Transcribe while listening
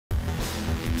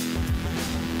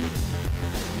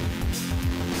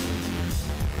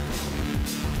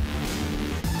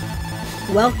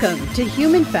Welcome to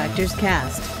Human Factors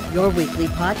Cast, your weekly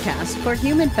podcast for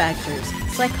human factors,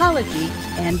 psychology,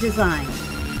 and design.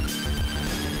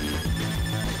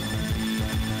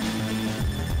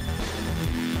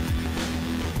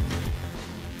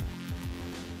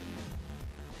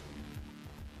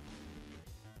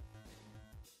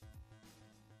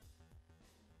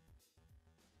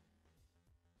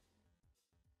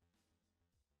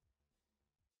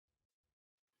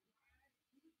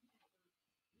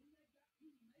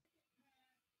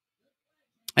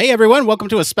 Hey everyone, welcome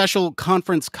to a special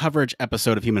conference coverage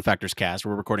episode of Human Factors Cast.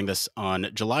 We're recording this on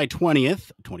July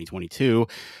 20th, 2022.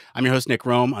 I'm your host, Nick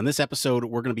Rome. On this episode,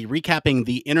 we're going to be recapping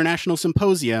the International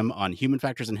Symposium on Human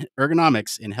Factors and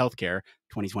Ergonomics in Healthcare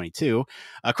 2022.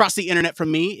 Across the internet from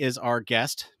me is our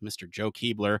guest, Mr. Joe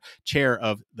Keebler, chair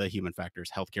of the Human Factors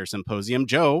Healthcare Symposium.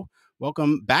 Joe,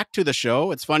 welcome back to the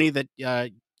show. It's funny that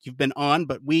you've been on,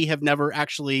 but we have never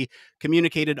actually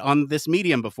communicated on this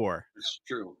medium before. It's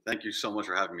true. Thank you so much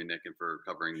for having me, Nick, and for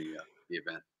covering the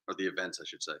event, or the events, I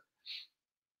should say.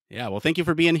 Yeah, well, thank you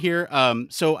for being here.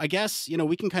 So I guess,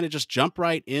 we can kind of just jump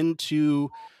right into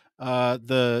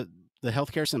the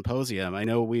healthcare symposium. I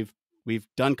know we've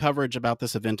done coverage about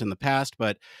this event in the past,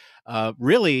 but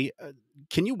really,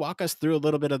 can you walk us through a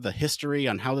little bit of the history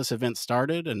on how this event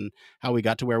started and how we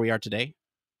got to where we are today?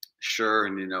 Sure.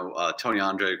 And, Tony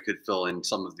Andre could fill in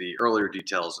some of the earlier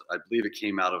details. I believe it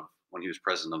came out of when he was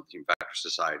president of the Human Factors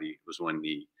Society, was when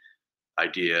the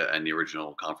idea and the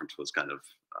original conference was kind of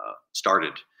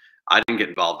started. I didn't get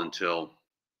involved until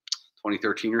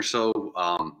 2013 or so,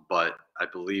 but I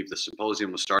believe the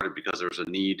symposium was started because there was a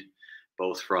need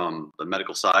both from the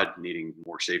medical side, needing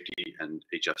more safety and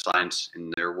HF science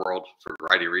in their world for a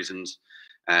variety of reasons,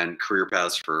 and career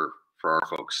paths for our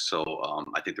folks. So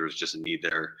I think there was just a need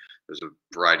there. There's a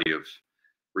variety of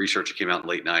research that came out in the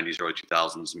late 90s, early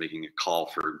 2000s, making a call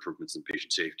for improvements in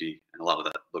patient safety. And a lot of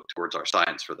that looked towards our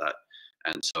science for that.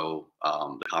 And so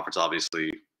the conference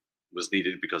obviously was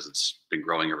needed because it's been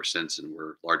growing ever since, and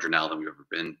we're larger now than we've ever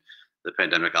been. The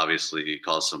pandemic obviously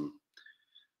caused some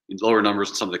lower numbers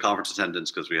in some of the conference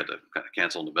attendance because we had to kind of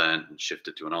cancel an event and shift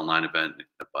it to an online event.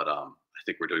 But I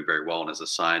think we're doing very well. And as a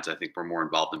science, I think we're more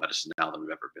involved in medicine now than we've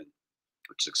ever been,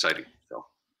 which is exciting. So.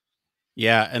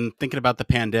 Yeah, and thinking about the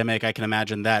pandemic, I can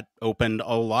imagine that opened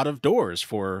a lot of doors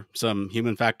for some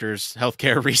human factors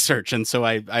healthcare research. And so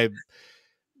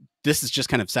this is just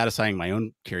kind of satisfying my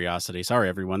own curiosity. Sorry,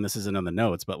 everyone, this isn't on the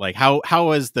notes, but like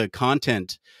how is the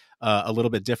content a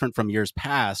little bit different from years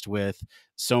past with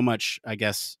so much, I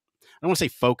guess, I don't want to say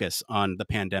focus on the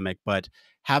pandemic, but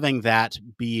having that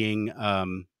being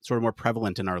sort of more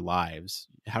prevalent in our lives?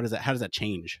 How does that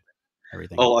change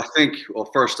everything? Oh,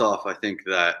 first off, I think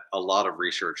that a lot of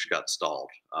research got stalled.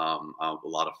 A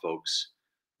lot of folks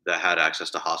that had access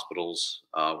to hospitals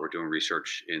were doing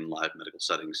research in live medical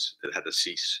settings that had to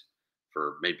cease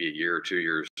for maybe a year or 2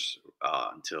 years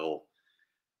until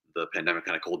the pandemic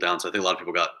kind of cooled down. So I think a lot of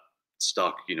people got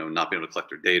stuck, not being able to collect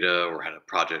their data, or had a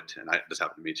project. And this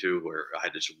happened to me too, where I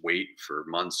had to just wait for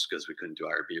months because we couldn't do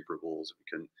IRB approvals. We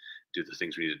couldn't do the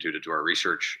things we need to do our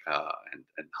research,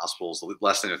 and hospitals. The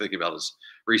last thing they're thinking about is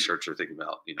research. They're thinking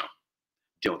about,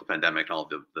 dealing with the pandemic and all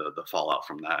the fallout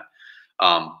from that.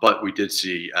 But we did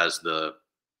see, as the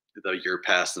year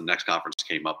passed, the next conference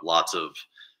came up, lots of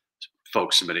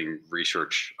folks submitting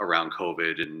research around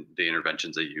COVID and the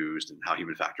interventions they used and how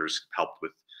human factors helped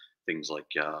with things like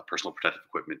personal protective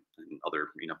equipment and other,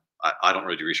 I don't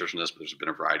really do research on this, but there's been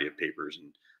a variety of papers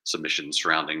and submissions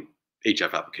surrounding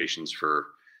HF applications for,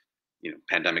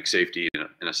 pandemic safety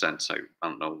in a sense. I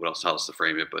don't know how else to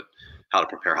frame it, but how to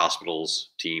prepare hospitals,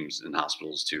 teams in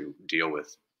hospitals to deal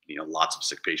with, lots of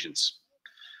sick patients.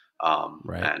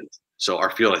 Right. And so our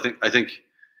field, I think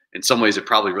in some ways it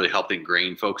probably really helped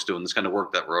ingrain folks doing this kind of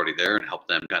work that were already there, and help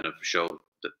them kind of show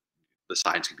that the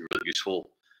science can be really useful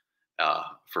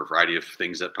for a variety of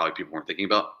things that probably people weren't thinking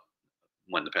about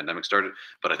when the pandemic started.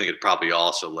 But I think it probably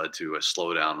also led to a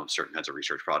slowdown of certain kinds of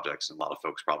research projects, and a lot of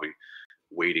folks probably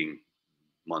waiting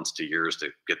months to years to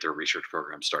get their research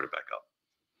programs started back up.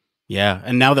 Yeah.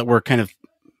 And now that we're kind of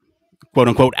quote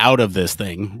unquote out of this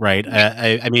thing, right?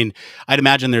 I mean, I'd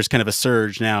imagine there's kind of a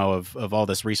surge now of all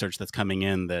this research that's coming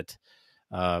in that,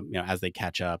 as they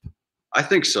catch up. I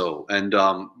think so. And,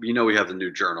 we have the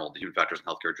new journal, the Human Factors and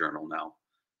Healthcare Journal now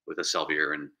with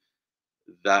Elsevier. And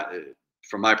that,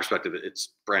 from my perspective,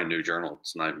 it's brand new journal.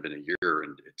 It's not even been a year,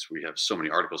 and we have so many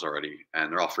articles already,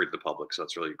 and they're all free to the public. So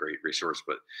it's really a great resource.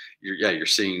 But you're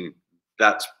seeing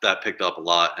that picked up a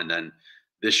lot. And then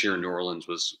this year, New Orleans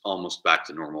was almost back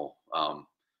to normal.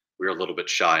 We were a little bit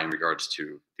shy in regards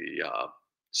to the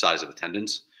size of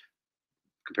attendance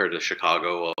compared to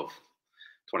Chicago of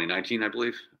 2019, I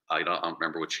believe. I don't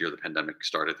remember which year the pandemic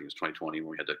started. I think it was 2020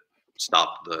 when we had to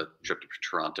stop the trip to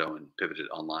Toronto and pivoted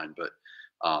online. But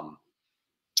um,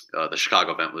 the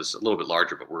Chicago event was a little bit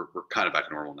larger, but we're kind of back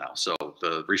to normal now. So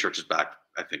the research is back,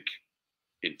 I think,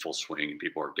 in full swing, and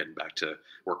people are getting back to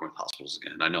working with hospitals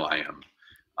again. I know I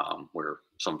am, where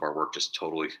some of our work just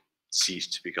totally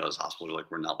ceased because hospitals are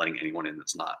like, we're not letting anyone in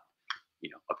that's not,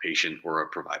 a patient or a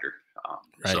provider.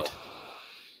 So Right.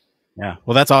 Yeah.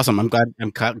 Well, that's awesome.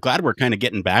 Glad we're kind of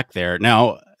getting back there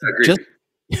now. agreed. Just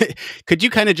could you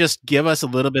kind of just give us a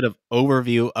little bit of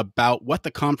overview about what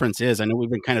the conference is? I know we've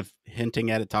been kind of hinting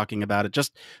at it, talking about it.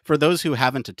 Just for those who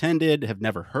haven't attended, have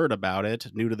never heard about it,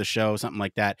 new to the show, something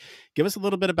like that. Give us a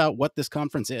little bit about what this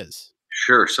conference is.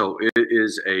 Sure. So it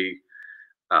is a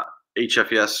uh,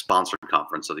 HFES sponsored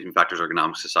conference. So the Human Factors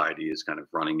Ergonomics Society is kind of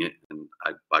running it, and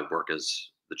I work as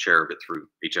the chair of it through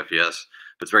HFES.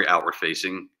 But it's very outward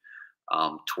facing,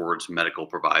 towards medical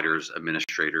providers,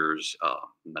 administrators,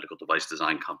 medical device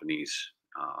design companies,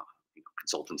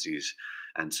 consultancies.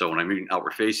 And so when I mean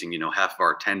outward facing, half of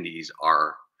our attendees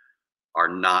are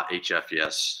not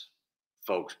HFES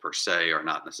folks per se, are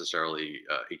not necessarily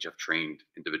HF trained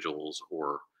individuals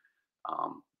or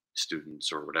um,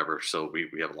 students or whatever. So we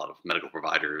have a lot of medical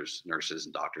providers, nurses,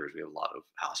 and doctors. We have a lot of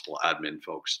hospital admin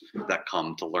folks that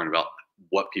come to learn about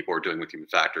what people are doing with human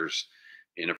factors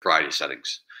in a variety of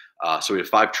settings. So we have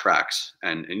 5 tracks,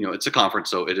 and it's a conference,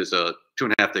 so it is a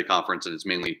 2.5-day conference, and it's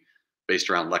mainly based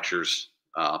around lectures,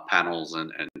 panels,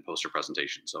 and poster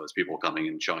presentations. So it's people coming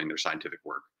and showing their scientific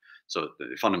work. So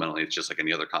fundamentally, it's just like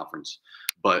any other conference.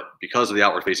 But because of the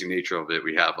outward facing nature of it,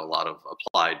 we have a lot of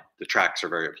applied, the tracks are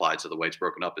very applied. So the way it's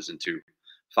broken up is into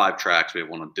 5 tracks. We have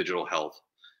one on digital health,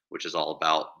 which is all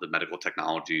about the medical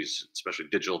technologies, especially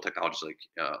digital technologies like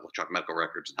electronic medical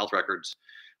records and health records.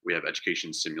 We have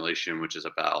education simulation, which is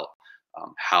about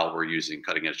how we're using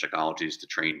cutting edge technologies to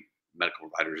train medical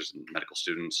providers and medical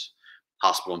students.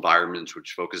 Hospital environments,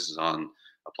 which focuses on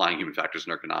applying human factors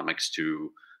and ergonomics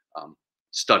to um,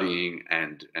 studying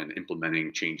and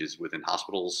implementing changes within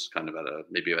hospitals, kind of at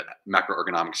maybe a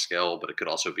macroergonomic scale, but it could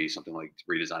also be something like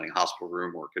redesigning a hospital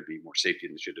room, or it could be more safety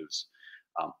initiatives,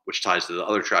 which ties to the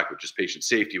other track, which is patient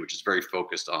safety, which is very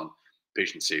focused on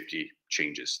patient safety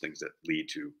changes, things that lead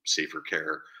to safer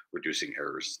care, reducing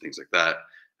errors, things like that.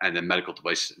 And then medical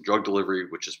device and drug delivery,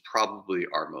 which is probably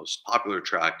our most popular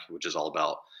track, which is all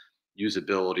about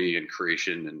usability and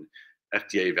creation and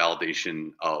FDA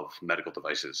validation of medical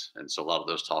devices. And so a lot of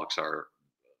those talks are,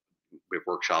 we have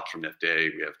workshops from the FDA,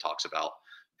 we have talks about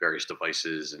various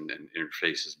devices and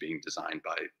interfaces being designed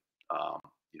by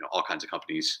all kinds of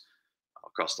companies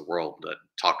across the world that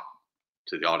talk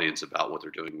to the audience about what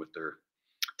they're doing with their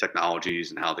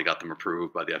technologies and how they got them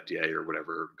approved by the FDA or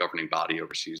whatever governing body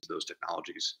oversees those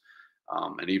technologies.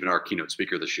 And even our keynote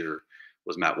speaker this year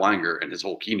was Matt Weinger, and his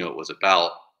whole keynote was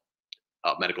about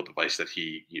a medical device that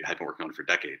he had been working on for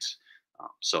decades.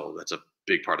 So that's a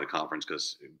big part of the conference,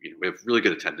 because we have really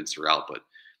good attendance throughout, but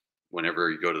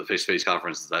whenever you go to the face-to-face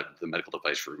conference, that the medical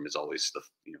device room is always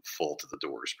full to the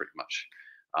doors, pretty much.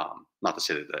 Not to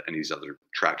say that any of these other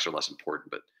tracks are less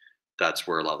important, but that's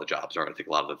where a lot of the jobs are. I think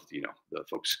a lot of the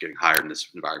folks getting hired in this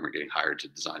environment, getting hired to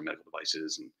design medical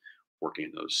devices and working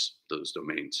in those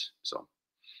domains. So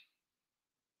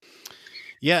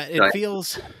Yeah, it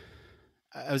feels.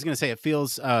 I was going to say it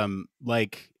feels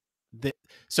like the.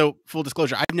 So full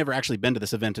disclosure, I've never actually been to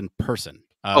this event in person.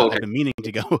 okay. I've been meaning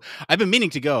to go. I've been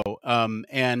meaning to go,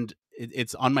 and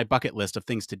it's on my bucket list of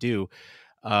things to do.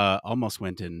 Almost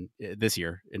went in this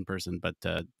year in person, but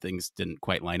things didn't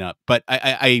quite line up. But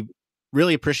I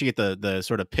really appreciate the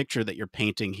sort of picture that you're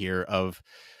painting here of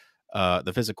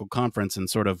the physical conference and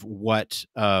sort of what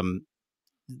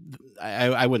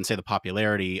I wouldn't say the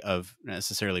popularity of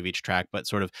necessarily of each track, but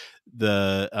sort of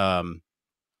the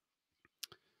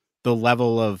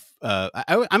level of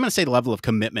I'm going to say the level of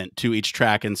commitment to each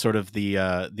track and sort of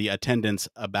the attendance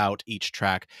about each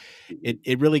track.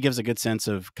 It really gives a good sense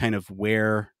of kind of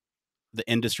where the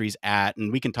industry's at,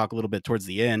 and we can talk a little bit towards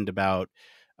the end about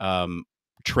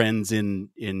trends in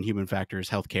human factors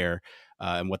healthcare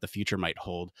and what the future might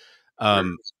hold.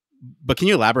 But can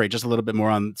you elaborate just a little bit more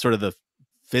on sort of the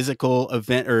physical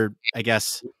event, or I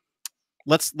guess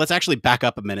let's actually back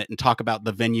up a minute and talk about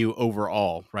the venue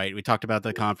overall, right? We talked about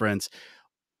the conference.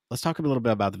 Let's talk a little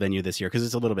bit about the venue this year, because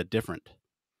it's a little bit different.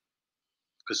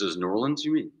 Because it was New Orleans,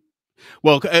 you mean?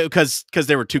 Well, because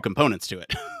there were 2 components to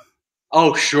it.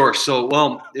 Oh, sure. So,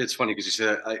 well, it's funny because you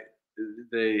said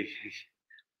they,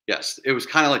 yes, it was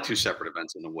kind of like 2 separate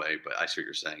events in a way, but I see what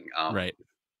you're saying. Right.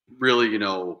 Really,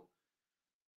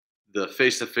 the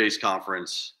face-to-face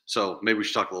conference. So maybe we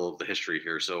should talk a little of the history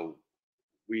here. So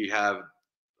we have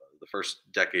the first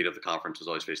decade of the conference was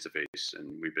always face to face,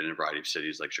 and we've been in a variety of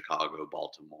cities like Chicago,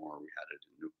 Baltimore. We had it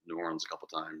in New Orleans a couple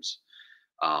times,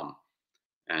 um,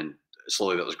 and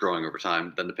slowly that was growing over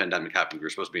time. Then the pandemic happened. We were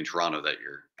supposed to be in Toronto that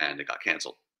year, and it got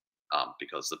canceled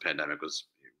because the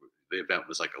event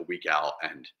was like a week out,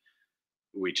 and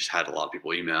we just had a lot of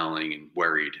people emailing and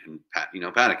worried and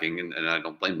panicking, and I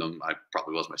don't blame them. I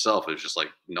probably was myself. It was just like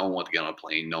no one wanted to get on a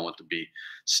plane, no one wanted to be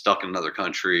stuck in another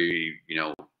country,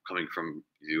 coming from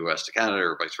the U.S. to Canada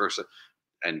or vice versa,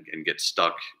 and get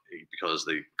stuck because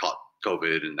they caught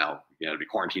COVID and now to be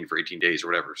quarantined for 18 days or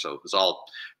whatever. So it was all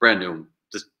brand new.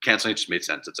 Just canceling just made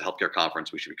sense. It's a healthcare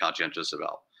conference. We should be conscientious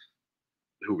about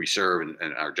who we serve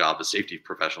and our job as safety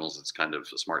professionals. It's kind of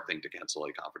a smart thing to cancel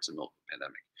a conference in the middle of the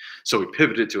pandemic. So we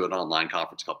pivoted to an online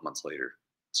conference a couple months later.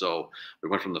 So we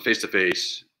went from the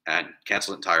face-to-face and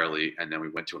canceled entirely. And then we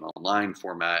went to an online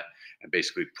format and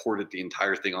basically ported the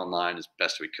entire thing online as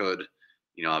best we could.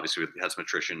 Obviously we had some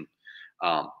attrition,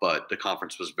 but the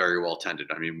conference was very well attended.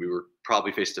 I mean, we were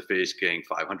probably face-to-face getting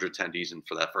 500 attendees. And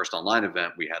for that first online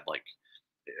event, we had like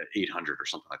 800 or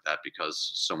something like that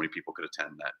because so many people could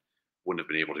attend that wouldn't have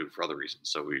been able to for other reasons.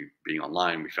 So being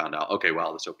online, we found out, okay,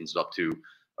 wow, this opens it up to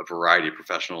a variety of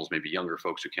professionals, maybe younger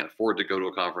folks who can't afford to go to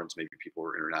a conference, maybe people who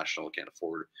are international, can't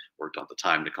afford or don't have the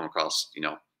time to come across,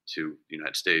 to the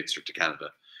United States or to Canada.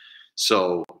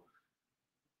 So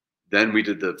then we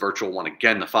did the virtual one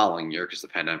again the following year because the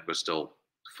pandemic was still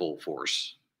full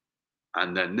force.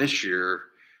 And then this year,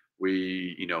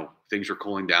 things were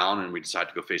cooling down and we decided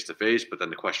to go face to face. But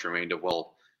then the question remained of,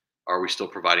 well, are we still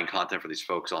providing content for these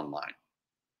folks online?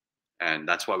 And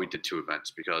that's why we did 2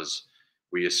 events, because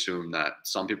we assumed that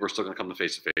some people are still going to come to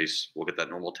face to face. We'll get that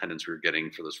normal attendance we were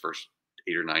getting for those first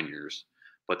 8 or 9 years.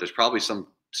 But there's probably some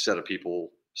set of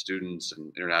people, students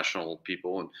and international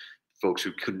people and folks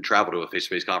who couldn't travel to a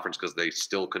face-to-face conference because they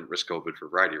still couldn't risk COVID for a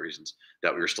variety of reasons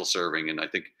that we were still serving. And I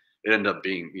think it ended up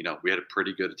being, we had a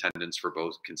pretty good attendance for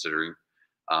both considering.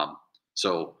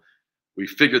 So we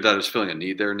figured that it was filling a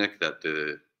need there, Nick, that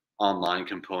the online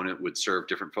component would serve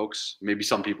different folks. Maybe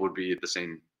some people would be at the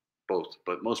same both,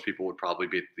 but most people would probably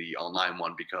be at the online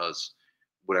one because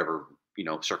whatever,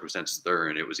 circumstances they're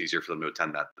in, it was easier for them to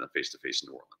attend that than face-to-face in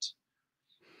New Orleans.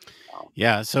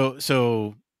 Yeah.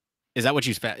 So is that what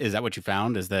you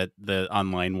found? Is that the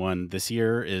online one this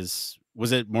year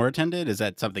was it more attended? Is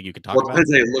that something you could talk about?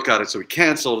 Depends how you look at it. So we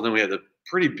canceled, and then we had a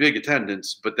pretty big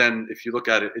attendance. But then if you look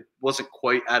at it, it wasn't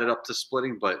quite added up to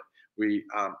splitting, but we,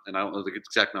 and I don't know the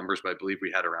exact numbers, but I believe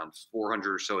we had around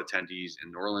 400 or so attendees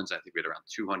in New Orleans. I think we had around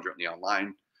 200 in the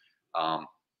online,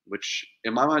 which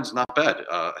in my mind is not bad.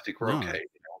 I think we're okay,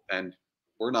 and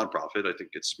we're a nonprofit. I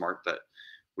think it's smart that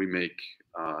we make,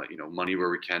 money where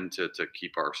we can to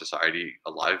keep our society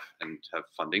alive and have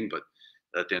funding. But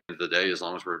at the end of the day, as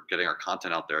long as we're getting our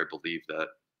content out there, I believe that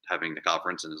having the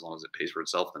conference, and as long as it pays for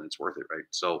itself, then it's worth it, right?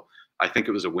 So I think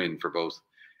it was a win for both.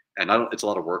 And it's a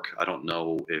lot of work. I don't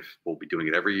know if we'll be doing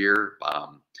it every year.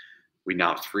 We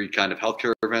now have 3 kind of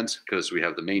healthcare events because we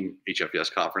have the main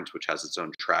HFES conference, which has its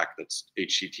own track that's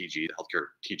HCTG, the healthcare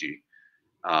TG,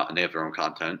 and they have their own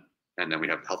content. And then we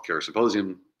have the healthcare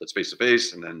symposium that's face to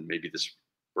face, and then maybe this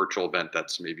virtual event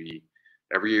that's maybe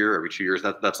every year, every 2 years.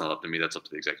 That's not up to me. That's up to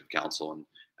the executive council and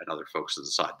other folks to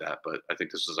decide that. But I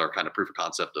think this is our kind of proof of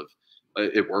concept of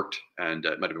it worked, and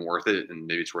it might have been worth it, and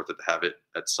maybe it's worth it to have it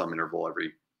at some interval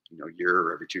every year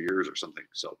or every 2 years or something.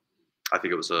 So I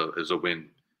think it was a win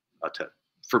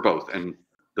for both. And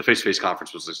the face-to-face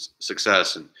conference was a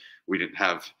success, and we didn't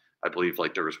have, I believe,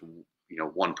 like there was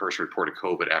one person reported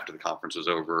COVID after the conference was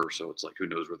over. So it's like, who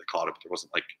knows where they caught it. But there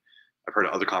wasn't like, I've heard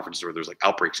of other conferences where there's like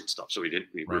outbreaks and stuff. So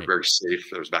we were very safe.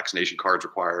 There was vaccination cards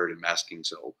required and masking.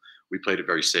 So we played it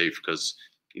very safe because,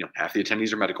 half the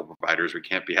attendees are medical providers. We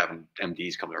can't be having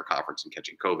MDs come to our conference and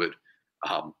catching COVID.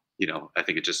 I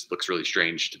think it just looks really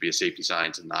strange to be a safety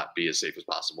science and not be as safe as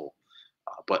possible.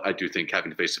 But I do think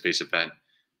having a face-to-face event,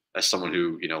 as someone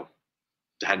who,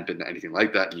 hadn't been to anything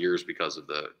like that in years because of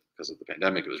the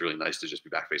pandemic, it was really nice to just be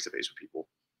back face-to-face with people.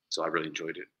 So I really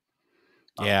enjoyed it.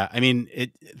 Yeah, I mean,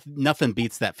 nothing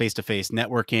beats that face-to-face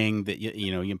networking that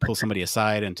you can pull somebody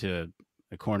aside into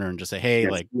a corner and just say, "Hey,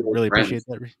 really appreciate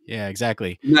that." Yeah,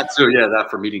 exactly. And that's that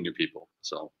for meeting new people.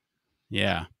 So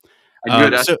yeah.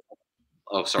 And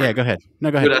oh, sorry. Yeah, go ahead. No,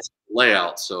 go ahead.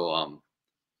 Layout. So I'm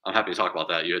happy to talk about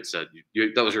that. You had said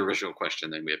that was your original question.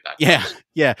 Then we had back.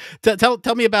 Yeah.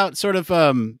 Tell me about sort of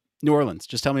New Orleans.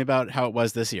 Just tell me about how it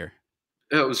was this year.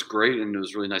 Yeah, it was great, and it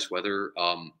was really nice weather.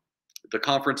 The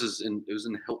conference it was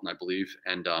in Hilton, I believe,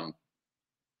 and I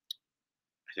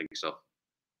think so.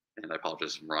 And I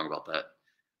apologize if I'm wrong about that.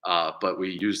 But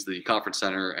we use the conference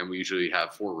center, and we usually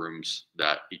have 4 rooms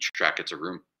that each track gets a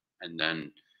room, and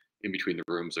then in between the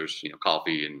rooms, there's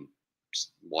coffee and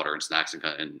water and snacks,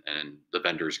 and the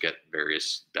vendors get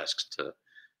various desks to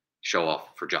show off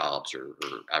for jobs or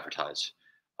advertise.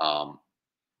 Um,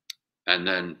 and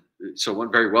then so it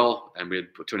went very well, and we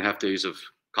had 2.5 days of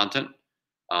content.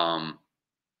 Um,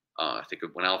 I think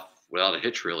it went out without a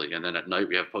hitch, really. And then at night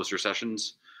we have poster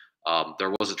sessions.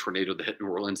 There was a tornado that hit New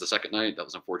Orleans the second night. That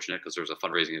was unfortunate because there was a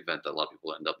fundraising event that a lot of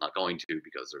people end up not going to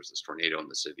because there's this tornado in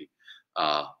the city.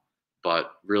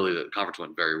 But really, the conference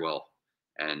went very well,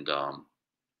 and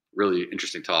really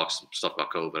interesting talks, stuff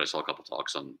about COVID. I saw a couple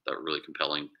talks on that were really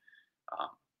compelling. Um,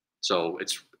 so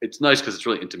it's nice because it's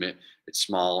really intimate. It's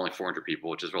small, only 400 people,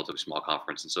 which is a relatively small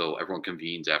conference, and so everyone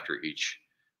convenes after each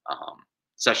um,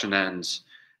 session ends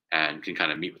and can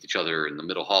kind of meet with each other in the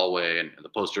middle hallway. And the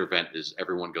poster event is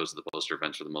everyone goes to the poster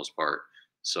events for the most part.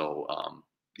 So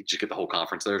you just get the whole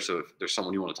conference there. So if there's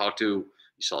someone you want to talk to, you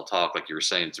saw a talk, like you were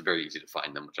saying, it's very easy to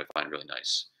find them, which I find really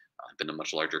nice. I've been to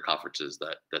much larger conferences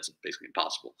that's basically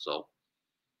impossible. So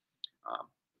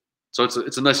so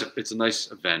it's a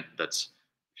nice event. That's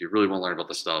if you really want to learn about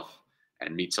the stuff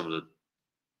and meet some of the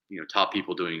top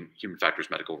people doing human factors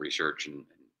medical research and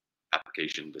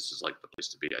application. This is like the place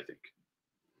to be, I think.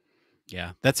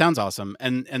 Yeah, that sounds awesome.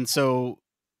 And so,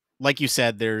 like you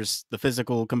said, there's the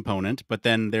physical component, but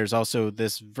then there's also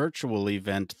this virtual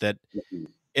event that, Mhm.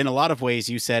 in a lot of ways,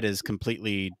 you said is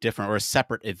completely different or a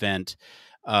separate event.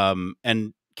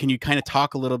 And can you kind of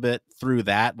talk a little bit through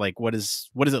that? Like, what does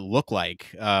it look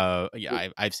like? Yeah,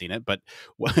 I've seen it, but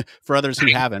for others who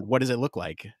haven't, what does it look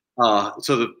like?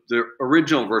 So the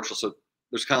original virtual, so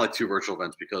there's kind of like 2 virtual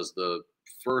events because the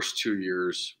first 2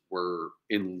 years were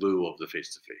in lieu of the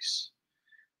face to face.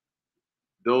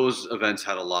 Those events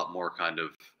had a lot more kind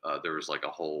of there was like a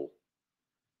whole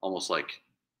almost like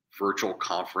virtual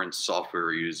conference software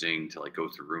we're using to like go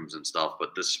through rooms and stuff.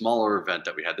 But the smaller event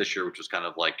that we had this year, which was kind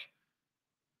of like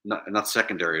not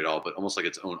secondary at all, but almost like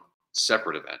its own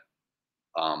separate event,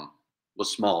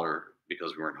 was smaller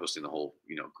because we weren't hosting the whole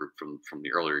group from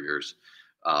the earlier years.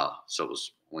 So it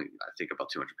was only I think about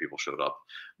 200 people showed up,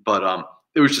 but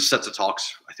it was just sets of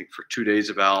talks. I think for 2 days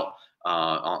about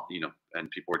and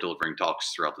people were delivering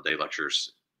talks throughout the day,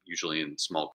 lectures usually in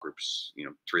small groups,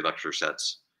 3 lecture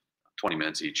sets, 20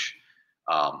 minutes each,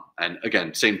 and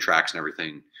again same tracks and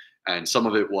everything. And some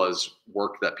of it was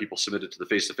work that people submitted to the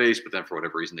face to face, but then for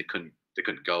whatever reason they couldn't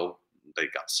go, they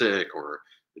got sick or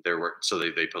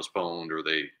they postponed or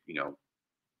they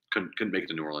couldn't make it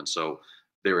to New Orleans, so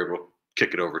they were able to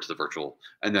kick it over to the virtual.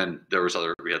 And then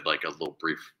we had like a little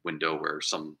brief window where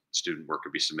some student work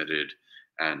could be submitted,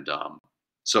 and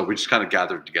so we just kind of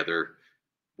gathered together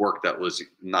work that was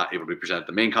not able to be presented at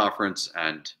the main conference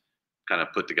and kind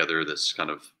of put together this kind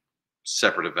of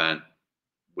separate event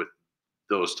with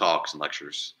those talks and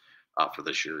lectures for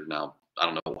this year. Now I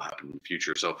don't know what will happen in the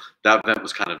future, so that event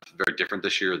was kind of very different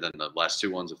this year than the last 2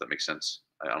 ones, if that makes sense.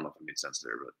 I don't know if it made sense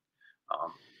there, but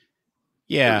it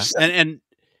Yeah, was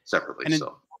separately. and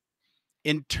So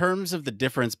in terms of the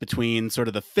difference between sort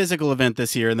of the physical event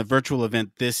this year and the virtual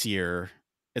event this year,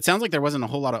 it sounds like there wasn't a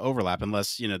whole lot of overlap,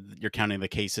 unless you're counting the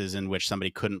cases in which somebody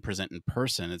couldn't present in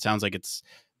person. It sounds like it's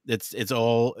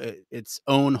all its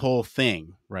own whole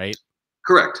thing, right?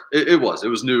 correct. It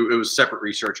was new. It was separate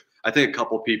research. I think a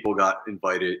couple people got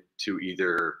invited to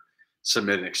either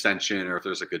submit an extension or if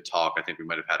there's a good talk. I think we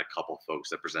might have had a couple folks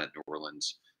that present New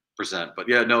Orleans present, but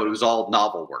yeah, no, it was all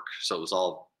novel work. So it was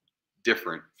all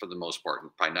different for the most part,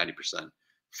 probably 90%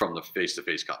 from the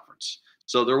face-to-face conference.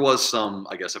 So there was some,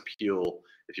 I guess, appeal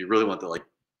if you really want to like,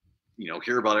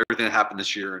 hear about everything that happened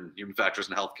this year in human factors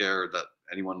and healthcare that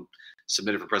anyone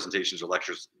submitted for presentations or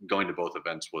lectures. Going to both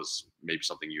events was maybe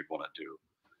something you'd want to do,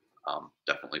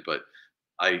 definitely. But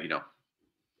I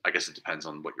guess it depends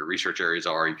on what your research areas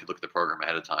are. You could look at the program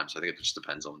ahead of time. So I think it just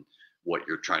depends on what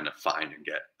you're trying to find and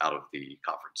get out of the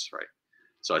conference, right?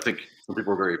 So I think some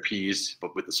people were very appeased,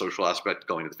 but with the social aspect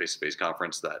going to the face-to-face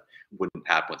conference, that wouldn't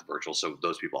happen with the virtual. So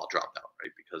those people all dropped out,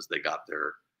 right? Because they got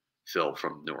their fill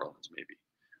from New Orleans, maybe.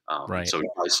 Right. So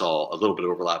I saw a little bit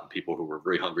of overlap in people who were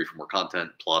very hungry for more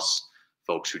content, plus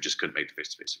folks who just couldn't make the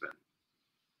face-to-face event.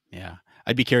 Yeah,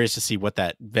 I'd be curious to see what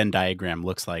that Venn diagram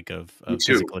looks like of Me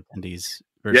too. physical attendees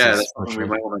Yeah, versus that's something we virtual.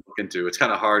 might want to look into. It's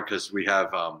kind of hard because we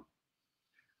have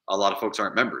a lot of folks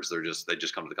aren't members. They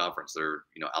just come to the conference. They're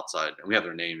outside, and we have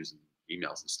their names and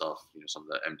emails and stuff. Some of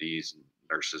the MDs and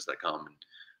nurses that come,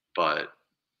 but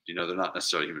they're not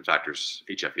necessarily human factors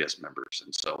HFES members,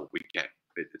 and so we can't.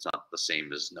 It's not the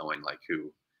same as knowing like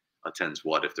who attends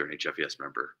what if they're an HFES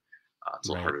member. It's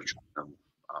a little Right. harder to track them.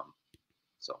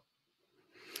 So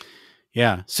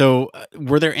Yeah. So,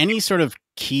 were there any sort of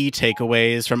key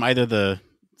takeaways from either the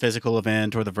physical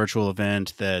event or the virtual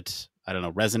event that, I don't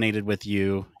know, resonated with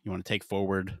you? You want to take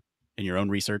forward in your own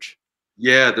research?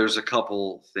 Yeah, there's a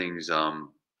couple things.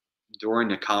 During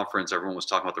the conference, everyone was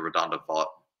talking about the redundant thought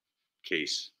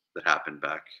case that happened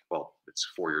back. Well,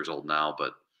 it's 4 years old now,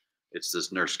 but it's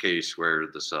this nurse case where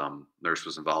this nurse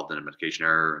was involved in a medication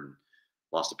error and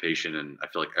lost a patient. And I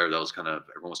feel like that was kind of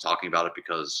everyone was talking about it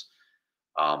because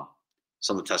um,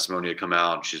 some of the testimony had come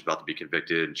out. And she's about to be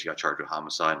convicted, and she got charged with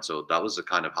homicide. And so that was a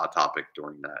kind of hot topic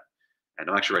during that. And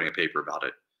I'm actually writing a paper about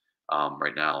it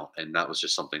right now. And that was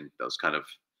just something that was kind of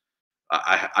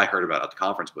I heard about it at the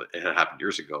conference, but it had happened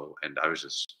years ago, and I was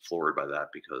just floored by that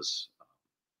because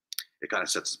it kind of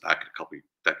sets us back a couple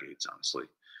decades, honestly.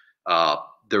 Uh,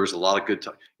 there was a lot of good,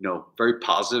 very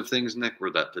positive things, Nick, were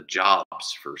that the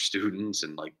jobs for students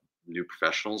and like new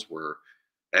professionals were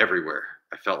everywhere.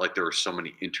 I felt like there were so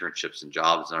many internships and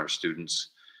jobs, and our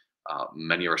students,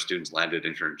 many of our students landed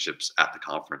internships at the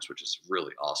conference, which is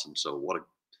really awesome. So what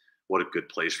a good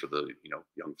place for the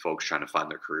young folks trying to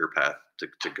find their career path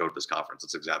to go to this conference.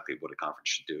 That's exactly what a conference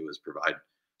should do: is provide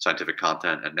scientific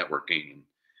content and networking. And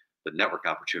the network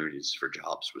opportunities for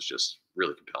jobs was just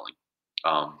really compelling.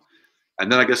 Um,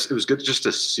 and then I guess it was good just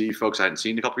to see folks I hadn't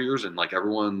seen in a couple of years, and like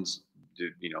everyone's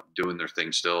doing their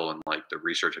thing still, and like the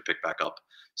research had picked back up.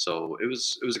 So it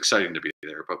was exciting to be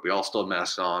there. But we all still had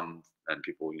masks on, and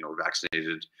people were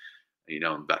vaccinated.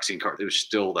 Vaccine card. It was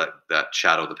still that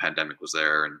shadow of the pandemic was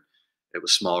there, and it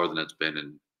was smaller than it's been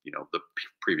in the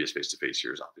previous face-to-face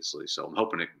years, obviously. So I'm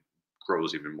hoping it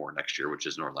grows even more next year, which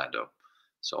is in Orlando.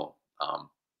 So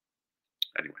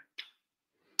anyway.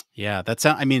 Yeah, that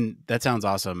sounds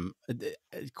awesome.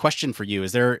 Question for you: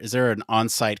 Is there an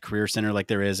on-site career center like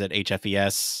there is at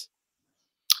HFES,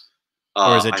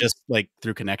 or is it I just like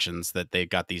through connections that they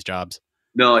got these jobs?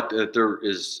 No, there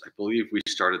is. I believe we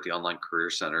started the online career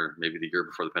center maybe the year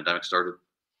before the pandemic started,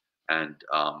 and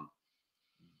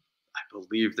I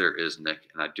believe there is, Nick,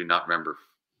 and I do not remember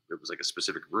if it was like a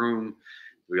specific room.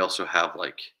 We also have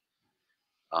like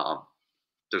um,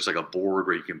 there's like a board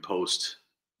where you can post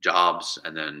jobs,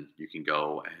 and then you can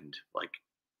go and like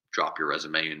drop your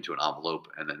resume into an envelope,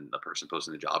 and then the person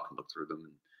posting the job can look through them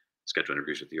and schedule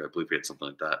interviews with you. I believe we had something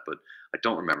like that, but I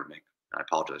don't remember, Nick. I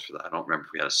apologize for that. I don't remember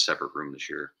if we had a separate room this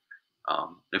year.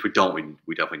 If we don't,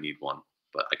 we definitely need one,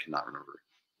 but I cannot remember.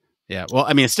 Yeah. Well,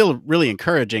 it's still really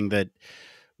encouraging that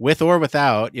with or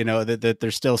without, that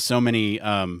there's still so many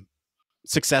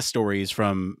success stories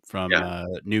from Yeah.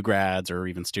 new grads or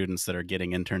even students that are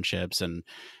getting internships and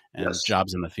Yes.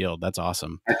 jobs in the field. That's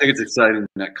awesome. I think it's exciting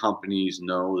that companies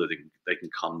know that they can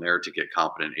come there to get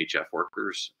competent HF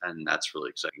workers, and that's really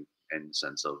exciting in the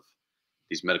sense of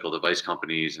these medical device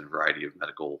companies and a variety of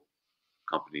medical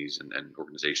companies and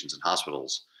organizations and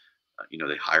hospitals.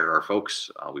 They hire our folks.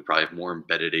 We probably have more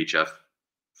embedded HF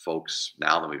folks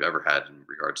now than we've ever had in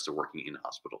regards to working in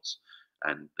hospitals,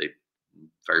 and they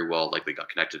very well likely got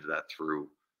connected to that through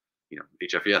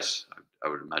HFES. I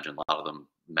would imagine a lot of them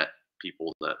met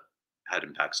people that had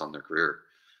impacts on their career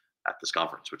at this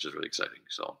conference, which is really exciting.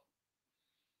 So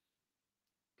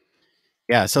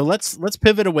Yeah, so let's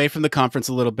pivot away from the conference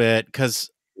a little bit because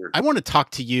sure. I want to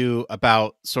talk to you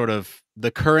about sort of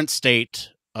the current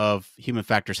state of human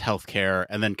factors healthcare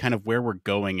and then kind of where we're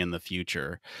going in the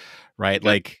future, right? Okay.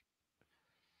 Like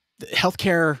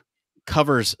healthcare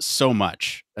covers so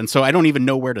much. And so I don't even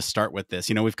know where to start with this.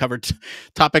 We've covered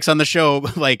topics on the show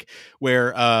like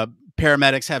where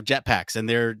paramedics have jetpacks and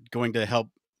they're going to help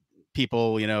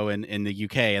people, in the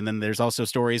UK. And then there's also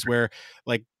stories where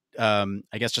like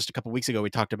I guess just a couple weeks ago we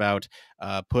talked about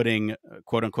putting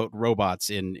quote unquote robots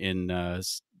in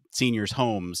seniors'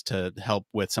 homes to help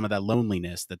with some of that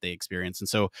loneliness that they experience. And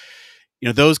so,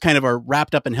 those kind of are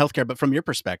wrapped up in healthcare. But from your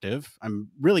perspective, I'm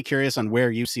really curious on where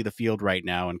you see the field right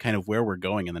now and kind of where we're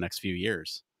going in the next few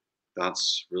years.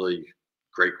 That's really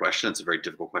great question. It's a very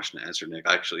difficult question to answer, Nick.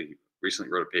 I actually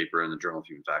recently wrote a paper in the Journal of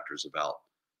Human Factors about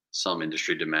some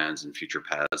industry demands and future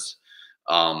paths.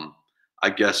 Um, I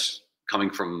guess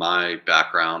coming from my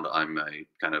background, I'm a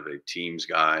kind of a teams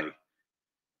guy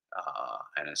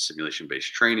and a simulation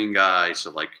based training guy. So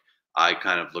like I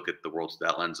kind of look at the world through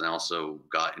that lens, and I also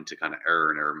got into kind of error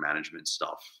and error management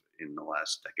stuff in the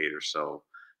last decade or so.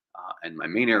 And my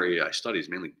main area I study is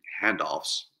mainly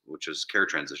handoffs, which is care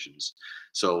transitions.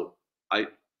 So I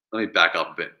let me back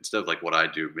up a bit. Instead of like what I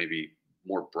do, maybe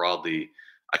more broadly,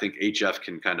 I think HF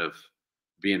can kind of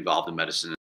be involved in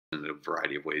medicine in a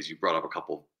variety of ways. You brought up a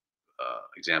couple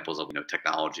examples of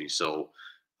technology. So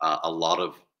a lot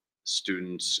of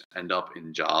students end up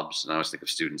in jobs, and I always think of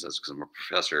students as because I'm a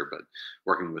professor, but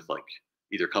working with like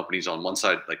either companies on one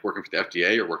side, like working for the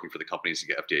FDA, or working for the companies to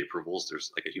get FDA approvals.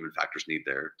 There's like a human factors need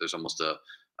there. There's almost the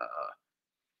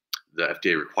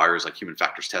FDA requires like human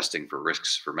factors testing for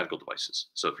risks for medical devices.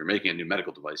 So if you're making a new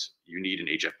medical device, you need an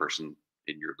HF person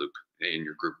in your loop, in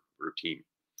your group or team,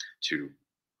 to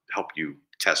help you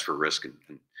test for risk.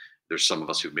 And there's some of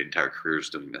us who've made entire careers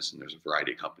doing this, and there's a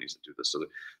variety of companies that do this. So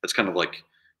that's kind of like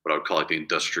what I would call like the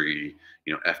industry,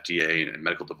 FDA and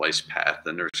medical device path.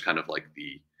 Then there's kind of like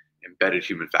the embedded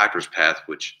human factors path,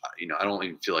 which I don't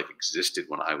even feel like existed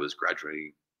when I was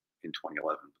graduating in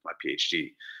 2011 with my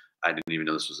PhD. I didn't even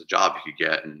know this was a job you could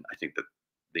get, and I think that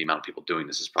the amount of people doing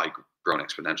this has probably grown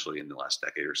exponentially in the last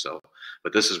decade or so.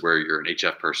 But this is where you're an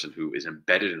HF person who is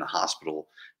embedded in a hospital,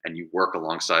 and you work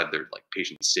alongside their like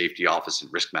patient safety office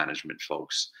and risk management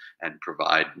folks, and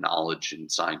provide knowledge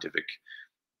and scientific,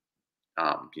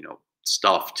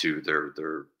 stuff to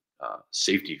their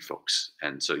safety folks.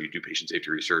 And so you do patient safety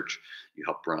research, you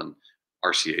help run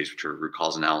RCAs, which are root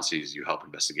cause analyses, you help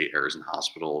investigate errors in the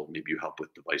hospital, maybe you help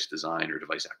with device design or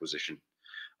device acquisition.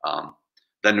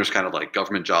 Then there's kind of like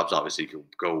government jobs. Obviously, you could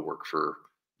go work for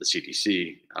the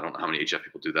CDC. I don't know how many HF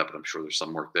people do that, but I'm sure there's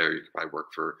some work there. You could probably work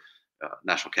for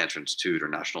National Cancer Institute or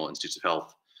National Institutes of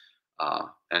Health.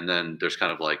 And then there's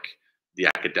kind of like the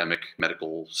academic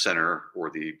medical center, or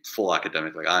the full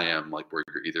academic, like I am, like where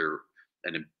you're either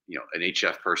an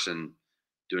HF person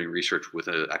doing research with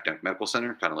an academic medical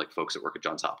center, kind of like folks that work at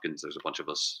Johns Hopkins. There's a bunch of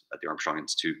us at the Armstrong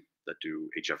Institute that do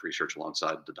HF research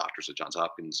alongside the doctors at Johns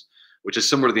Hopkins, which is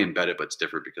similar to the embedded, but it's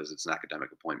different because it's an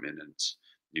academic appointment and it's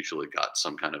usually got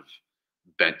some kind of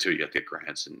bent to it. You have to get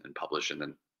grants and publish. And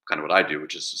then kind of what I do,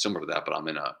 which is similar to that, but I'm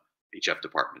in a HF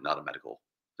department, not a medical.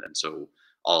 And so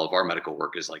all of our medical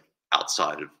work is like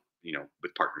outside of,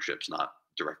 with partnerships, not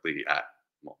directly at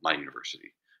my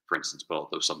university, for instance, but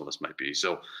although some of us might be.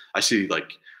 So I see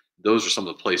like those are some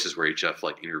of the places where HF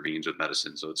like intervenes with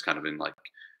medicine. So it's kind of in like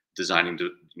designing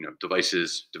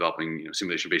devices, developing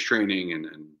simulation-based training,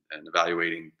 and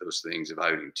evaluating those things,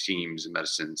 evaluating teams in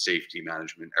medicine, safety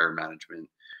management, error management,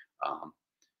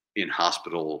 in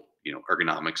hospital,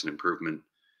 ergonomics and improvement.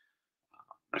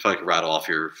 I feel like I rattle off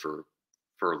here for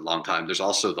a long time. There's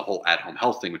also the whole at-home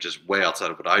health thing, which is way outside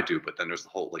of what I do. But then there's the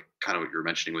whole, like, kind of what you were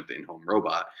mentioning with the in-home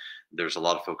robot. There's a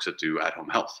lot of folks that do at-home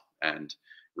health and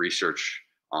research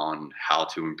on how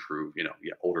to improve,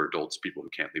 older adults, people who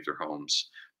can't leave their homes,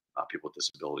 people with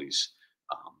disabilities.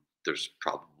 There's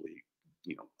probably,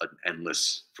 an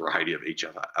endless variety of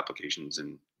HF applications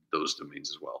in those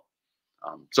domains as well.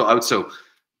 I'm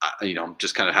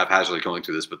just kind of haphazardly going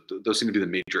through this, but those seem to be the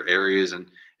major areas, and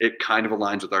it kind of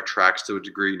aligns with our tracks to a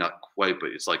degree, not quite,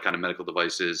 but it's like kind of medical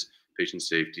devices, patient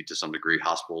safety to some degree,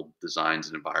 hospital designs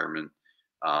and environment,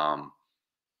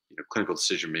 clinical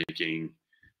decision making,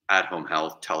 at-home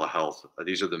health, telehealth.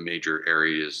 These are the major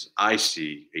areas I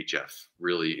see HF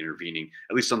really intervening,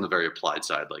 at least on the very applied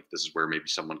side. Like this is where maybe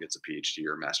someone gets a PhD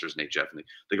or a master's in HF, and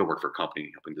they go work for a company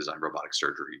helping design robotic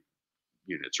surgery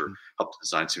units, or help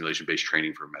design simulation-based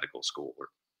training for medical school.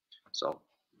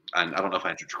 And I don't know if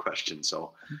I answered your question.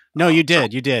 So no, you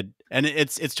did. And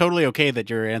it's totally okay that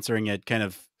you're answering it kind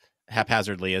of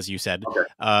haphazardly, as you said,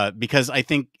 okay. Because I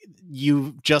think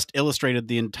you just illustrated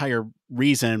the entire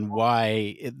reason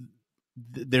why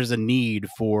there's a need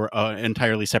for an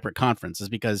entirely separate conference, is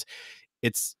because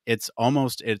it's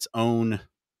almost its own.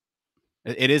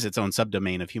 It is its own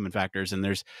subdomain of human factors, and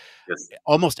there's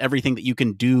almost everything that you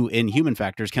can do in human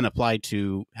factors can apply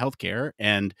to healthcare,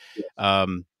 and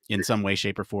in some way,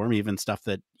 shape, or form, even stuff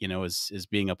that is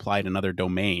being applied in other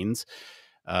domains.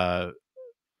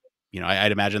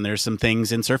 I'd imagine there's some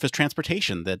things in surface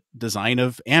transportation that design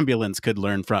of ambulance could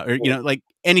learn from, or like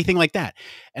anything like that.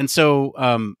 And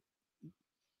so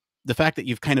the fact that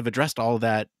you've kind of addressed all of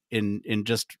that in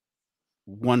just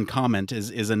one comment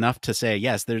is enough to say,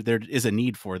 yes, there is a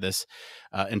need for this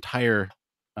entire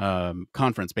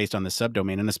conference based on this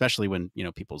subdomain, and especially when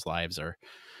people's lives are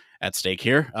at stake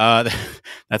here.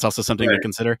 That's also something to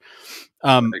consider.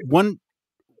 One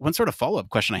sort of follow-up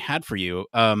question I had for you,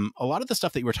 a lot of the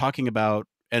stuff that you were talking about,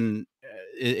 and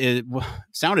it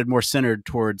sounded more centered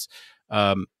towards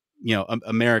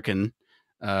American,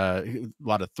 a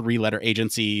lot of 3-letter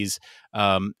agencies,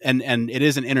 and it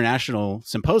is an international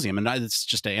symposium, and it's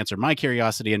just to answer my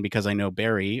curiosity, and because I know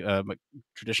Barry, my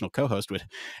traditional co-host, would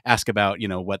ask about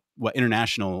what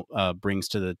international brings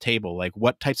to the table. Like,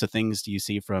 what types of things do you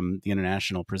see from the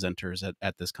international presenters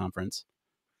at this conference?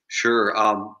 Sure.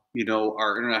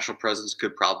 Our international presence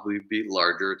could probably be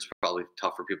larger. It's probably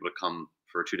tough for people to come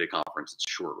for a 2-day conference. It's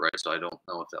short, right? So I don't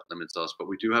know if that limits us, but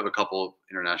we do have a couple of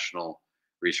international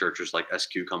researchers, like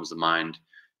SQ comes to mind,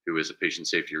 who is a patient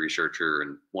safety researcher,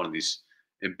 and one of these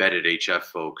embedded HF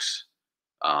folks.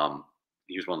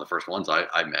 He was one of the first ones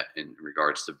I met in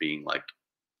regards to being like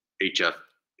HF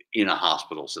in a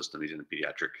hospital system. He's in a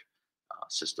pediatric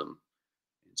system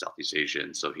in Southeast Asia,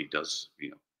 and so he does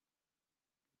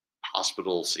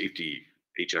hospital safety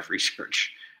HF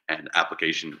research and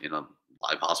application in a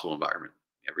live hospital environment.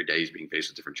 Every day he's being faced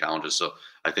with different challenges. So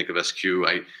I think of SQ.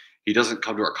 He doesn't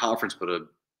come to our conference, but a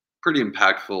pretty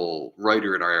impactful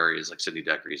writer in our areas like Sidney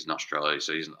Decker. He's in Australia,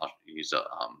 so he's I believe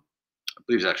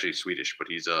he's actually Swedish, but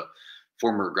he's a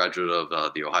former graduate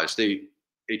of the Ohio State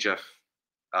HF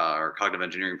or cognitive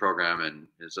engineering program, and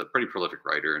is a pretty prolific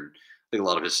writer. And I think a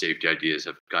lot of his safety ideas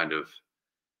have kind of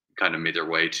made their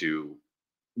way to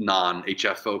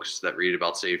non-HF folks that read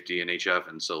about safety and HF.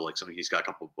 And so he's got a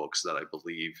couple of books that I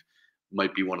believe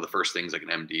might be one of the first things like an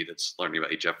MD that's learning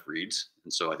about HF reads.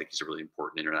 And so I think he's a really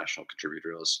important international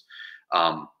contributor to us.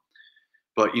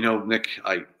 But Nick,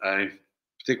 I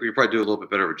think we could probably do a little bit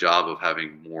better of a job of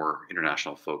having more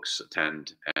international folks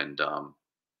attend and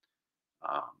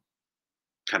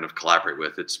kind of collaborate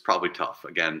with. It's probably tough.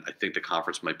 Again, I think the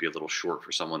conference might be a little short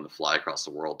for someone to fly across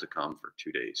the world to come for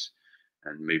 2 days.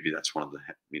 And maybe that's one of the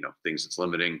things that's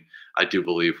limiting. I do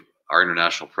believe our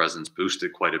international presence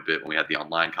boosted quite a bit when we had the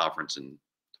online conference in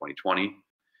 2020.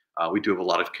 We do have a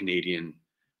lot of Canadian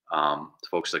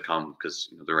folks that come because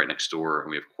they're right next door,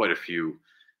 and we have quite a few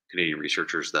Canadian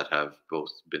researchers that have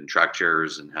both been track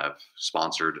chairs and have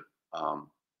sponsored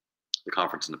the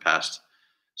conference in the past.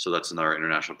 So that's another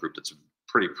international group that's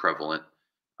pretty prevalent.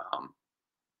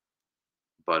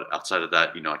 But outside of that,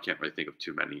 I can't really think of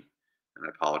too many, and I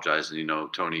apologize. And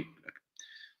Tony,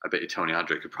 I bet you Tony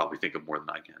Andre could probably think of more than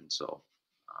I can. So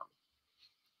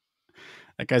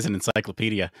that guy's an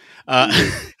encyclopedia.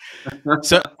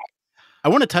 So I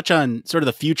want to touch on sort of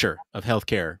the future of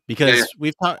healthcare, because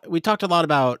we talked a lot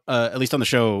about, at least on the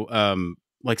show,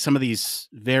 like some of these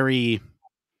very,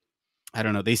 I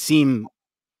don't know, they seem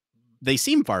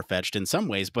far-fetched in some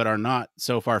ways, but are not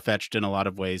so far-fetched in a lot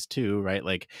of ways too, right?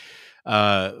 Like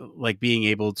being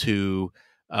able to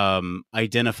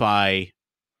identify,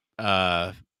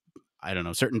 I don't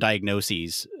know, certain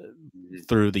diagnoses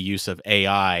through the use of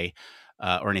AI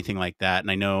or anything like that.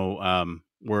 And I know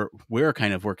we're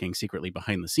kind of working secretly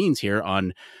behind the scenes here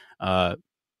on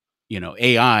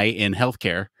AI in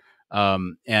healthcare,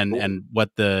 and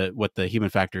what the human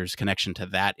factors connection to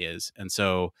that is. And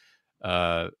so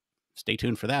stay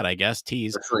tuned for that, I guess.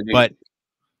 Tease. But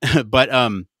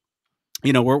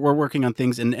we're working on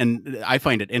things, and I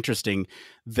find it interesting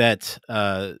that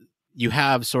you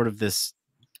have sort of this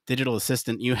digital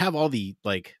assistant. You have all the,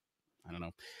 like, I don't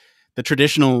know, the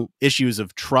traditional issues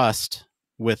of trust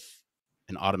with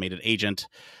an automated agent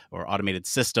or automated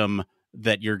system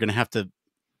that you're going to have to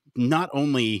not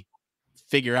only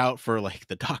figure out for like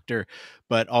the doctor,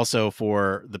 but also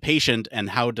for the patient. And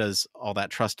how does all that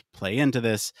trust play into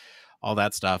this, all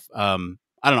that stuff? I don't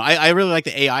know. I really like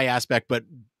the AI aspect, but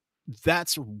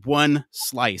that's one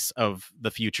slice of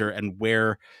the future and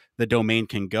where the domain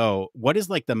can go. What is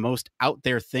like the most out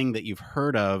there thing that you've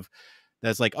heard of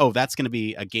that's like, oh, that's going to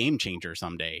be a game changer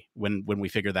someday when we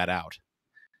figure that out?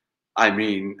 I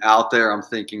mean, out there, I'm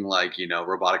thinking like,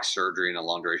 robotic surgery in a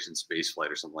long duration space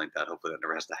flight or something like that. Hopefully that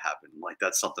never has to happen. Like,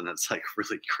 that's something that's like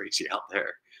really crazy out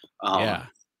there. Yeah.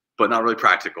 But not really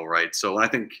practical, right? So when I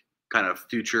think kind of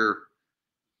future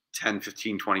 10,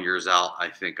 15, 20 years out, I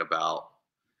think about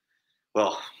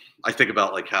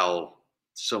like how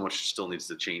so much still needs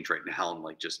to change right now. And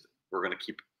like, just, we're going to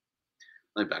keep,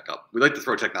 let me back up. We like to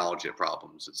throw technology at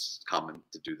problems. It's common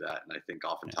to do that. And I think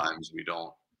oftentimes we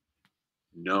don't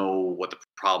know what the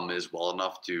problem is well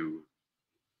enough to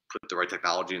put the right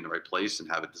technology in the right place and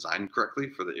have it designed correctly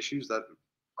for the issues that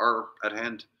are at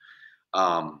hand.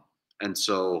 And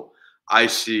so I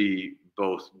see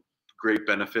both great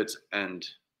benefits and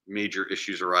major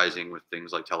issues arising with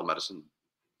things like telemedicine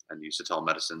and the use of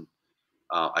telemedicine.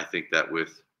 I think that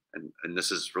and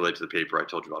this is related to the paper I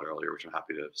told you about earlier, which I'm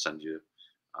happy to send you,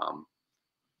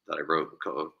 that I wrote,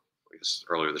 I guess,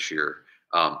 earlier this year,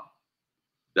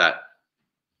 that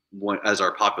as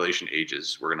our population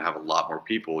ages, we're going to have a lot more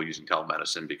people using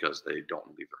telemedicine because they don't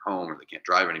leave their home or they can't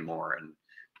drive anymore. And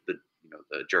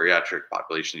the geriatric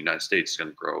population in the United States is going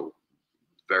to grow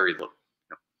very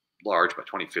large by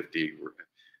 2050.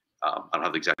 I don't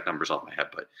have the exact numbers off my head,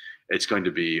 but it's going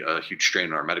to be a huge strain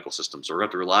on our medical system. So we're going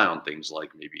to have to rely on things like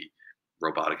maybe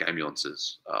robotic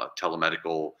ambulances,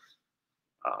 telemedical,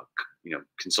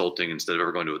 consulting. Instead of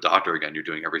ever going to a doctor again, you're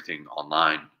doing everything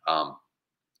online.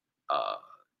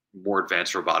 More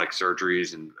advanced robotic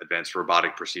surgeries and advanced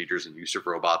robotic procedures and use of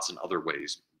robots in other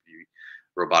ways,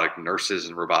 robotic nurses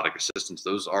and robotic assistants,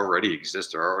 those already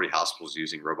exist. There are already hospitals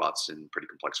using robots in pretty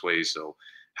complex ways. So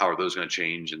how are those going to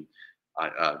change? And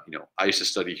I used to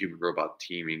study human robot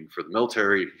teaming for the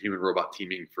military. Human robot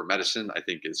teaming for medicine, I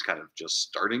think, is kind of just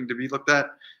starting to be looked at.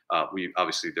 We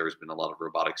obviously there's been a lot of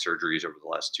robotic surgeries over the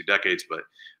last 2 decades, but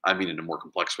I mean in a more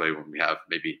complex way when we have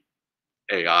maybe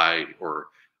AI or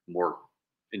more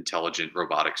intelligent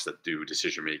robotics that do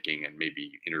decision making and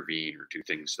maybe intervene or do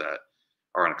things that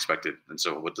are unexpected. And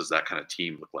so, what does that kind of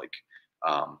team look like?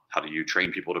 How do you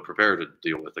train people to prepare to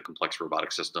deal with a complex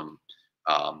robotic system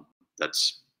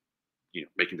that's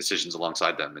making decisions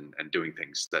alongside them and doing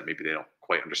things that maybe they don't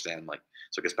quite understand? Like,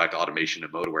 so it gets back to automation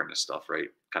and mode awareness stuff, right?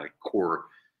 Kind of core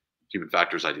human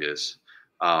factors ideas.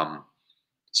 Um,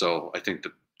 so I think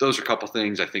that those are a couple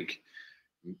things. I think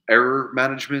error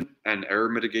management and error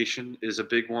mitigation is a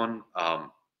big one.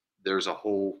 There's a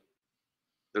whole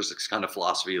there's this kind of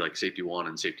philosophy like safety one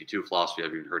and safety two philosophy.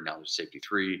 I've even heard now there's safety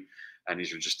three, and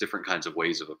these are just different kinds of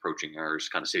ways of approaching errors.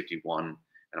 Kind of safety one,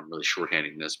 and I'm really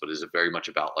shorthanding this, but is it very much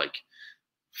about like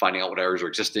finding out what errors are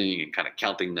existing and kind of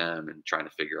counting them and trying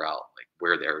to figure out like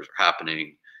where the errors are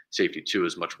happening. Safety two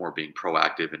is much more being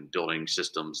proactive and building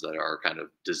systems that are kind of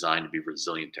designed to be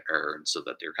resilient to error, and so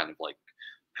that they're kind of like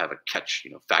have a catch,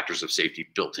 factors of safety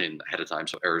built in ahead of time,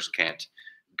 so errors can't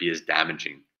be as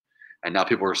damaging. And now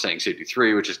people are saying safety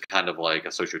three, which is kind of like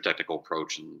a socio-technical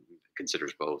approach and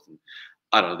considers both. And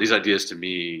I don't know, these ideas to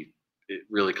me, it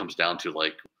really comes down to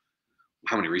like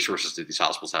how many resources do these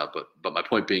hospitals have? But my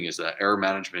point being is that error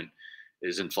management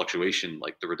is in fluctuation.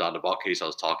 Like the Redonda Balk case I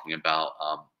was talking about,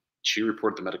 she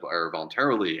reported the medical error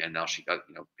voluntarily, and now she got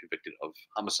convicted of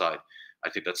homicide. I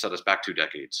think that set us back 2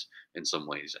 decades in some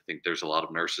ways. I think there's a lot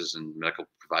of nurses and medical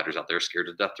providers out there scared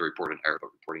to death to report an error, but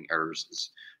reporting errors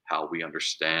is how we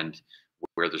understand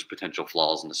where there's potential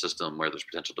flaws in the system, where there's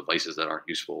potential devices that aren't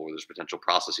useful, where there's potential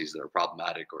processes that are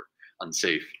problematic or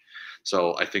unsafe.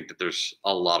 So I think that there's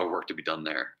a lot of work to be done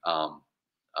there.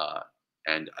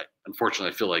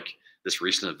 Unfortunately, I feel like this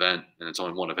recent event, and it's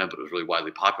only one event, but it was really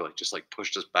widely popular, like just like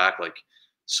pushed us back like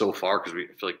so far because I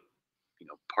feel like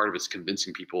part of it's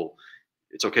convincing people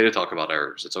it's okay to talk about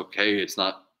errors. It's okay. It's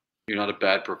not You're not a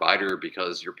bad provider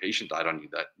because your patient died on you.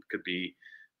 That could be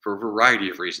for a variety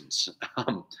of reasons.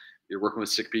 You're working with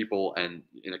sick people and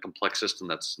in a complex system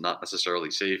that's not necessarily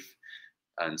safe.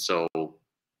 And so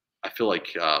I feel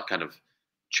like kind of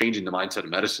changing the mindset of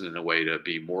medicine in a way to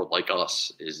be more like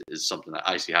us is something that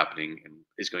I see happening and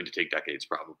is going to take decades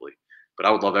probably. But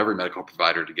I would love every medical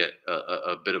provider to get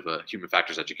a bit of a human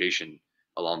factors education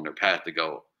along their path to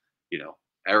go,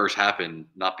 errors happen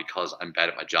not because I'm bad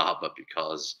at my job, but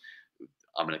because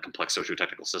I'm in a complex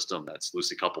socio-technical system that's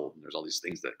loosely coupled. And there's all these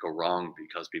things that go wrong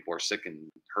because people are sick and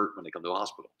hurt when they come to a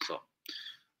hospital.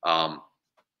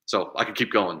 So I could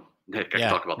keep going. Nick, I can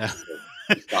talk about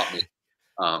this. Stop me.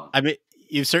 I mean,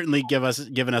 you've certainly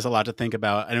given us a lot to think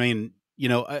about. I mean,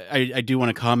 I do want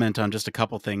to comment on just a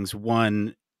couple things.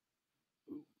 One,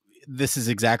 this is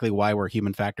exactly why we're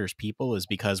human factors people, is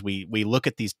because we look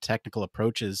at these technical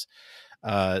approaches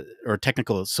or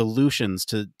technical solutions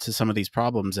to some of these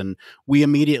problems, and we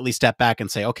immediately step back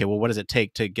and say, okay, well, what does it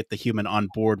take to get the human on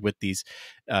board with these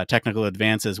technical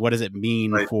advances? What does it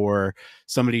mean for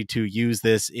somebody to use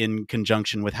this in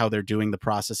conjunction with how they're doing the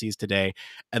processes today?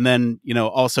 And then,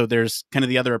 also there's kind of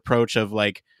the other approach of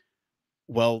like,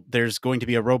 well, there's going to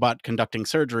be a robot conducting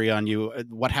surgery on you.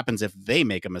 What happens if they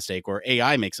make a mistake or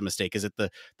AI makes a mistake? Is it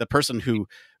the person who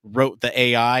wrote the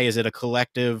AI? Is it a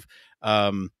collective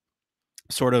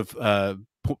sort of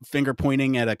finger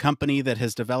pointing at a company that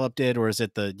has developed it, or is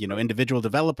it the individual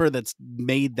developer that's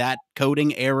made that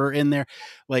coding error in there?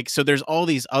 Like, so there's all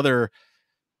these other,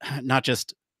 not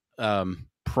just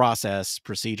process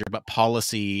procedure, but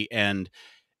policy and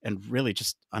really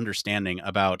just understanding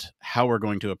about how we're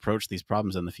going to approach these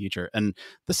problems in the future. And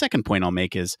the second point I'll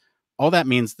make is all that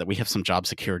means that we have some job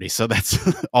security. So that's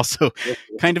also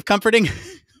kind of comforting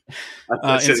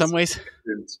in some ways.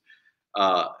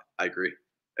 I agree.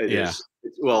 It is.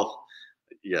 Well,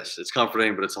 yes, it's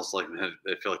comforting, but it's also like, man,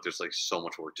 I feel like there's like so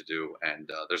much work to do, and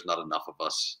there's not enough of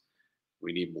us.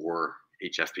 We need more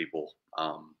HF people,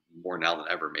 more now than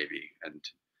ever, maybe. And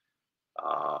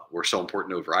we're so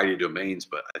important to a variety of domains,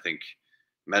 but I think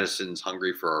medicine's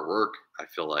hungry for our work. I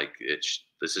feel like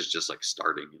this is just like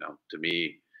starting. To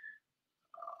me,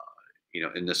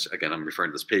 in this again, I'm referring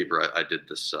to this paper. I did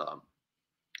this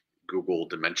Google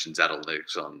Dimensions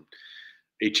analytics on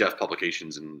HF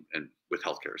publications and with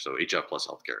healthcare, so HF plus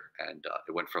healthcare, and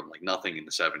it went from like nothing in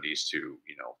the 70s to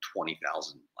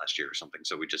 20,000 last year or something.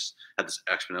 So we just had this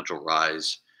exponential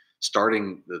rise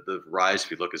starting the rise,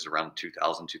 if you look, is around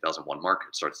 2000, 2001 mark.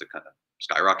 It starts to kind of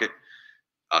skyrocket.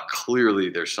 Clearly,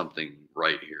 there's something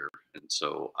right here, and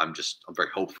so I'm very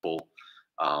hopeful.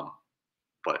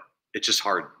 But it's just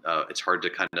hard. It's hard to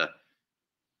kind of,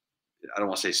 I don't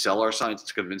want to say sell our science,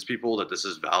 to convince people that this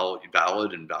is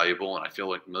valid and valuable. And I feel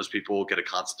like most people get a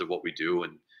concept of what we do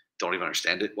and don't even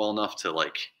understand it well enough to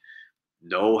like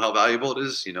know how valuable it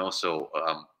is, So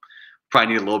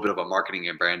probably need a little bit of a marketing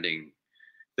and branding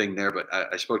thing there. But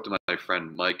I spoke to my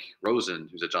friend Mike Rosen,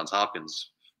 who's at Johns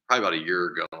Hopkins, probably about a year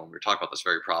ago, and we were talking about this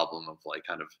very problem of like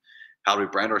kind of how do we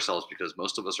brand ourselves, because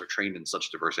most of us are trained in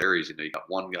such diverse areas. You got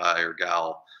one guy or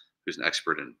gal who's an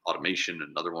expert in automation,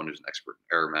 another one who's an expert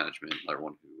in error management, another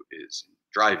one who is in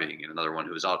driving, and another one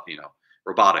who is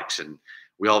robotics, and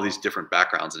we all have these different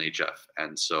backgrounds in HF.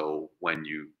 And so when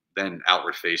you then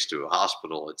outward face to a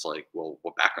hospital, it's like, well,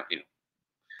 what background,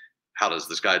 how does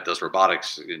this guy that does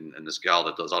robotics and this gal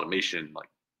that does automation, like,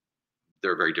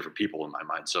 they're very different people in my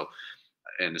mind. So,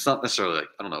 and it's not necessarily like,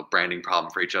 I don't know, branding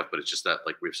problem for HF, but it's just that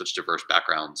like we have such diverse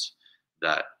backgrounds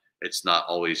that it's not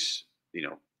always,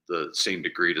 the same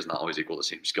degree does not always equal the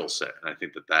same skill set. And I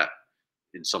think that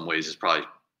in some ways is probably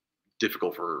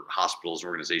difficult for hospitals and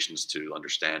organizations to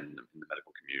understand in the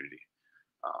medical community.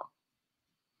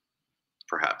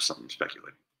 Perhaps I'm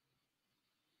speculating.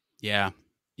 Yeah.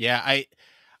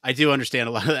 I do understand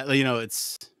a lot of that.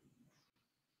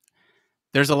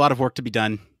 There's a lot of work to be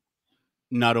done,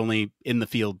 not only in the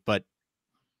field, but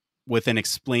within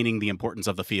explaining the importance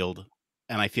of the field.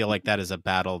 And I feel like that is a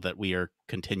battle that we are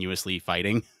continuously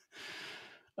fighting.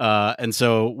 And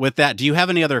so with that, do you have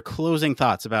any other closing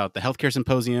thoughts about the Healthcare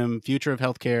Symposium, future of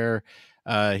healthcare,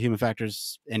 human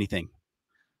factors, anything?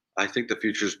 I think the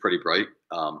future is pretty bright.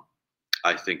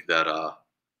 I think that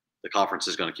the conference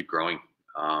is going to keep growing.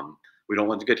 We don't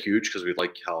want to get huge because we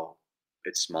like how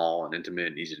it's small and intimate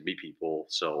and easy to meet people.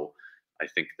 So I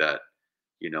think that,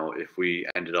 if we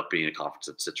ended up being a conference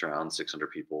that sits around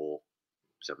 600 people,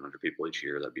 700 people each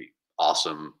year, that'd be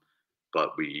awesome.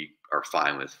 But we are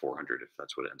fine with 400 if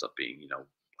that's what it ends up being.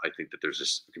 I think that there's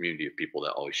this community of people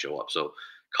that always show up. So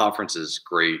conference is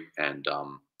great. And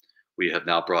we have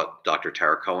now brought Dr.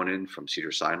 Tara Cohen in from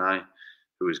Cedars-Sinai,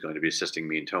 who is going to be assisting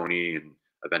me and Tony and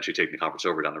eventually taking the conference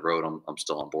over down the road. I'm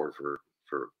still on board for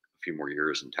a few more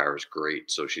years, and Tara's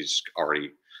great. So she's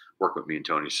already working with me and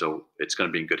Tony. So it's going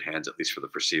to be in good hands, at least for the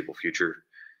foreseeable future.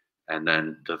 And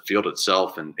then the field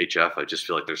itself and HF, I just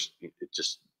feel like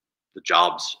the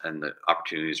jobs and the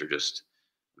opportunities are just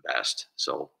vast.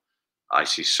 So I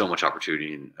see so much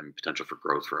opportunity and potential for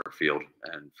growth for our field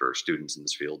and for students in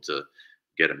this field to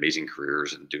get amazing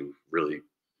careers and do really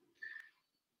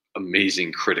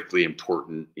amazing, critically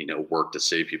important, work to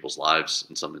save people's lives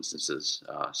in some instances.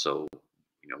 So,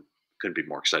 couldn't be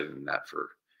more exciting than that for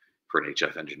an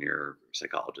HF engineer or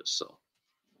psychologist. So.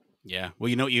 Yeah.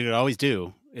 Well, what you could always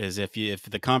do is if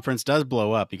the conference does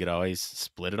blow up, you could always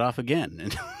split it off again.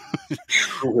 And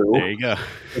there you go.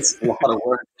 It's a lot of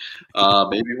work.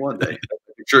 Maybe one day.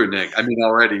 True, Nick. I mean,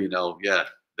 already,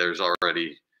 there's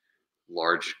already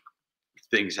large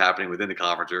things happening within the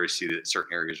conference. We already see that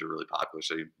certain areas are really popular.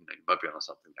 So you might be on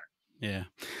something there. Yeah.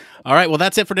 All right. Well,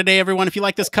 that's it for today, everyone. If you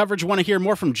like this coverage, want to hear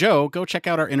more from Joe, go check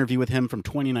out our interview with him from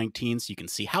 2019 so you can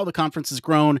see how the conference has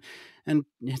grown and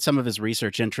some of his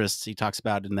research interests he talks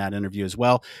about in that interview as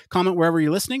well. Comment wherever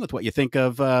you're listening with what you think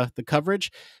of the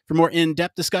coverage. For more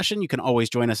in-depth discussion, you can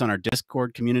always join us on our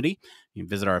Discord community. You can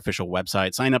visit our official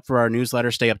website, sign up for our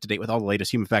newsletter, stay up to date with all the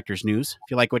latest Human Factors news.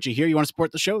 If you like what you hear, you want to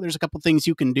support the show, there's a couple things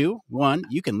you can do. One,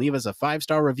 you can leave us a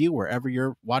 5-star review wherever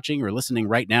you're watching or listening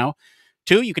right now.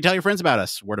 2, you can tell your friends about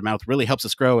us. Word of mouth really helps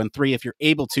us grow. And 3, if you're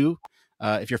able to,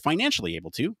 if you're financially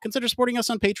able to, consider supporting us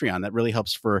on Patreon. That really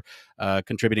helps for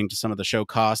contributing to some of the show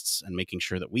costs and making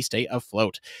sure that we stay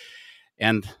afloat.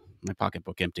 And my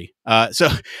pocketbook empty. And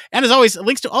as always,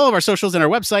 links to all of our socials and our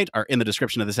website are in the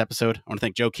description of this episode. I want to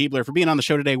thank Joe Keebler for being on the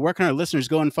show today. Where can our listeners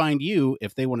go and find you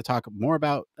if they want to talk more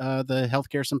about the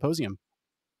Healthcare Symposium?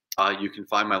 You can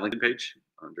find my LinkedIn page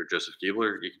under Joseph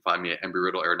Keebler. You can find me at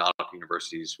Embry-Riddle Aeronautical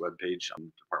University's webpage. I'm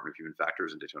the Department of Human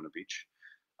Factors in Daytona Beach.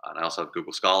 And I also have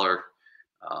Google Scholar.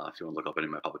 If you want to look up any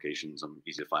of my publications, I'm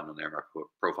easy to find on there. My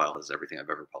profile has everything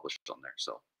I've ever published on there.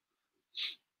 So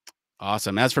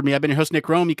awesome. As for me, I've been your host, Nick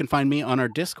Rome. You can find me on our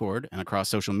Discord and across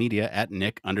social media at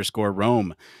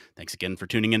Nick_Rome. Thanks again for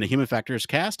tuning in to Human Factors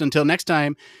Cast. Until next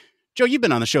time, Joe, you've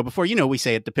been on the show before. We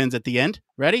say it depends at the end.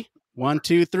 Ready? 1,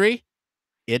 2, 3.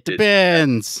 It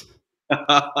depends.